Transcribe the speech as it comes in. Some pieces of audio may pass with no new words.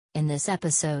In this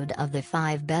episode of the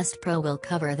 5 Best Pro, we'll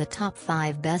cover the top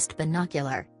 5 best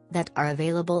binocular that are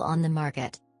available on the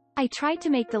market. I tried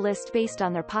to make the list based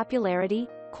on their popularity,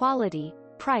 quality,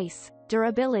 price,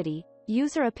 durability,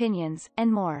 user opinions,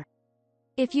 and more.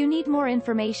 If you need more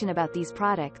information about these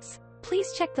products,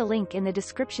 please check the link in the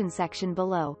description section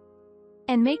below.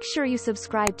 And make sure you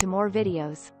subscribe to more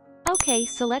videos. Okay,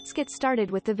 so let's get started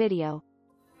with the video.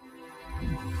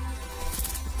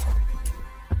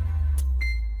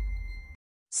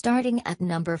 Starting at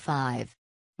number 5.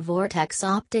 Vortex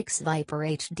Optics Viper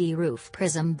HD Roof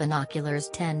Prism Binoculars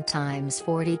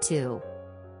 10x42.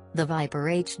 The Viper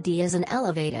HD is an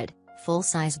elevated,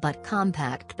 full-size but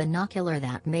compact binocular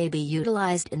that may be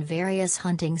utilized in various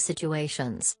hunting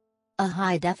situations. A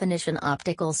high-definition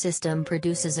optical system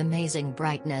produces amazing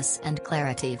brightness and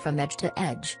clarity from edge to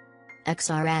edge.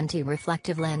 XR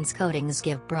anti-reflective lens coatings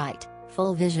give bright,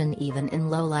 full vision even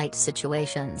in low-light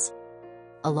situations.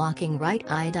 A locking right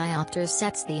eye diopter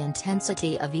sets the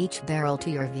intensity of each barrel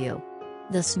to your view.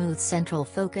 The smooth central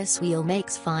focus wheel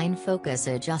makes fine focus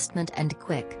adjustment and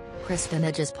quick, crisp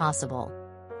images possible.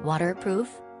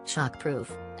 Waterproof, shockproof,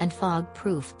 and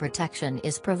fog-proof protection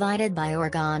is provided by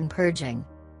orgone purging.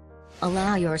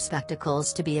 Allow your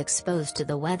spectacles to be exposed to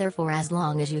the weather for as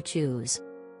long as you choose.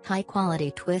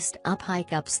 High-quality twist-up high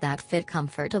cups that fit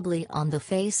comfortably on the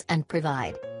face and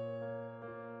provide.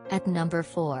 At number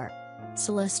 4.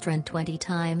 Celestron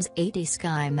 20x80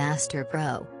 SkyMaster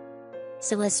Pro.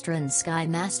 Celestron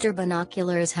SkyMaster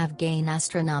binoculars have gained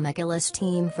astronomical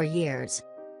esteem for years.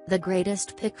 The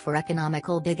greatest pick for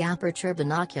economical big aperture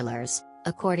binoculars,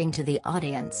 according to the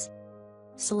audience.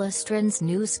 Celestron's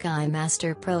new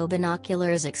SkyMaster Pro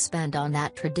binoculars expand on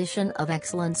that tradition of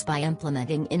excellence by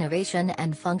implementing innovation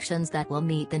and functions that will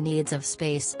meet the needs of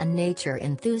space and nature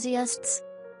enthusiasts.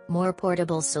 More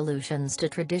portable solutions to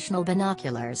traditional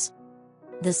binoculars.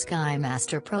 The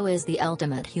SkyMaster Pro is the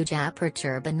ultimate huge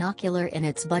aperture binocular in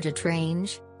its budget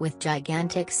range, with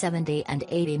gigantic 70 and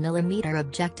 80mm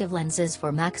objective lenses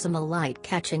for maximal light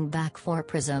catching back 4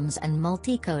 prisms and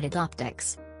multi-coated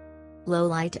optics. Low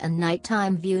light and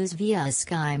nighttime views via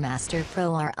SkyMaster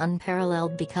Pro are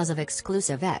unparalleled because of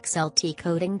exclusive XLT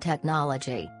coating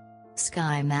technology.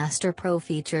 SkyMaster Pro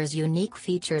features unique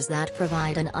features that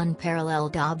provide an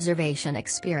unparalleled observation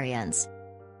experience.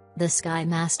 The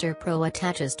SkyMaster Pro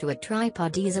attaches to a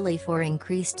tripod easily for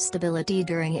increased stability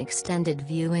during extended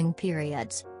viewing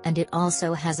periods, and it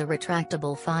also has a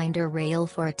retractable finder rail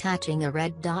for attaching a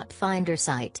red dot finder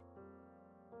sight.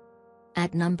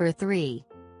 At number 3.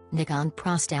 Nikon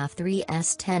Prostaff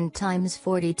 3S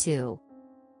 10x42.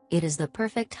 It is the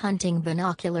perfect hunting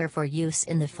binocular for use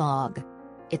in the fog.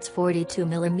 Its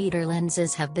 42mm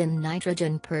lenses have been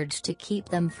nitrogen purged to keep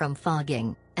them from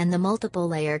fogging, and the multiple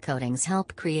layer coatings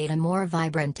help create a more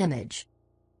vibrant image.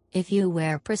 If you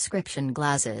wear prescription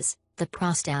glasses, the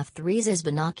Prostaff 3S is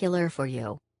binocular for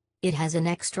you. It has an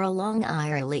extra long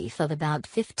eye relief of about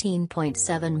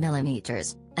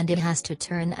 15.7mm, and it has to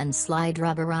turn and slide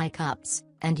rubber eye cups,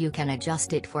 and you can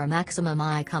adjust it for maximum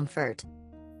eye comfort.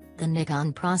 The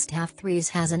Nikon Prostaff 3S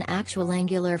has an actual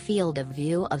angular field of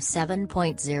view of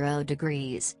 7.0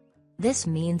 degrees. This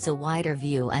means a wider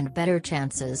view and better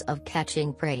chances of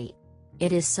catching prey.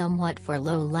 It is somewhat for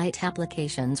low-light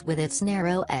applications with its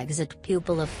narrow exit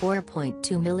pupil of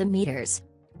 4.2mm.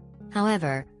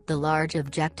 However, the large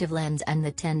objective lens and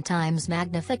the 10x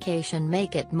magnification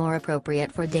make it more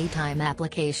appropriate for daytime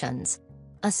applications.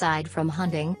 Aside from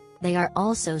hunting, they are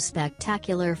also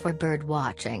spectacular for bird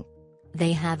watching.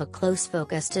 They have a close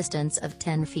focus distance of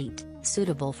 10 feet,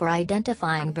 suitable for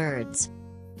identifying birds.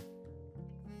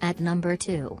 At number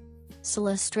 2.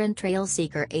 Celestron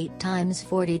Trailseeker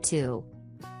 8x42.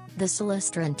 The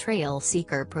Celestron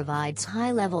Trailseeker provides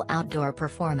high-level outdoor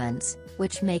performance,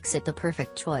 which makes it the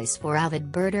perfect choice for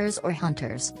avid birders or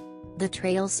hunters. The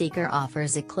Trailseeker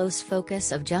offers a close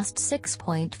focus of just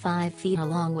 6.5 feet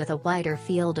along with a wider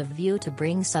field of view to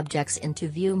bring subjects into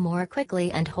view more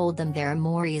quickly and hold them there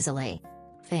more easily.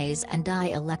 Phase and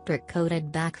dielectric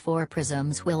coated back 4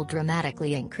 prisms will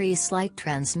dramatically increase light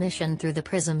transmission through the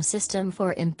prism system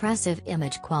for impressive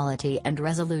image quality and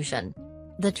resolution.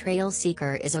 The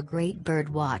Trailseeker is a great bird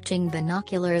watching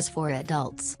binoculars for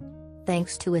adults.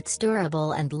 Thanks to its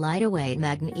durable and lightweight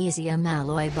magnesium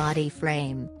alloy body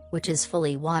frame, which is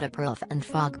fully waterproof and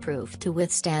fog-proof to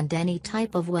withstand any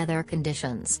type of weather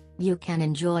conditions, you can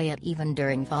enjoy it even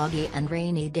during foggy and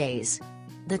rainy days.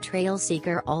 The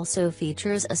Trailseeker also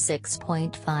features a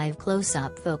 6.5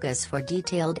 close-up focus for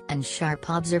detailed and sharp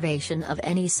observation of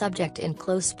any subject in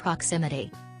close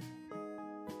proximity.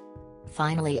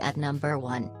 Finally, at number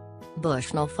 1.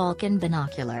 Bushnell Falcon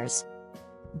Binoculars.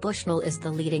 Bushnell is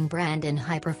the leading brand in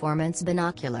high-performance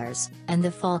binoculars, and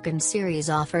the Falcon series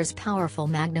offers powerful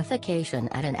magnification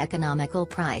at an economical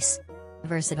price.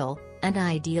 Versatile, and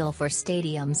ideal for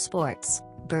stadium sports,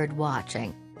 bird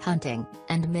watching, hunting,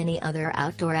 and many other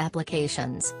outdoor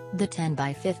applications, the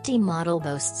 10x50 model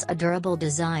boasts a durable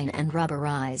design and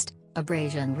rubberized,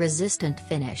 abrasion-resistant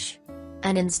finish.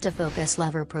 An InstaFocus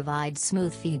lever provides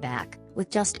smooth feedback, with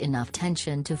just enough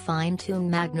tension to fine-tune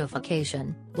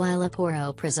magnification, while a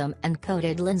Poro prism and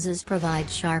coated lenses provide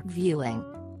sharp viewing.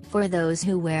 For those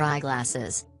who wear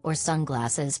eyeglasses, or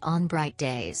sunglasses on bright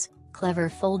days, clever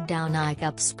fold-down eye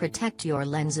cups protect your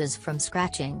lenses from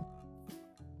scratching.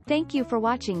 Thank you for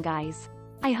watching, guys.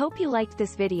 I hope you liked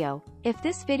this video. If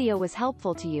this video was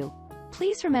helpful to you,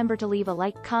 please remember to leave a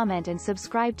like, comment and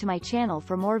subscribe to my channel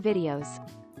for more videos.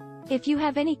 If you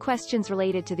have any questions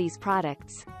related to these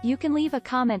products, you can leave a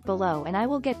comment below and I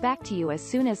will get back to you as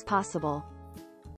soon as possible.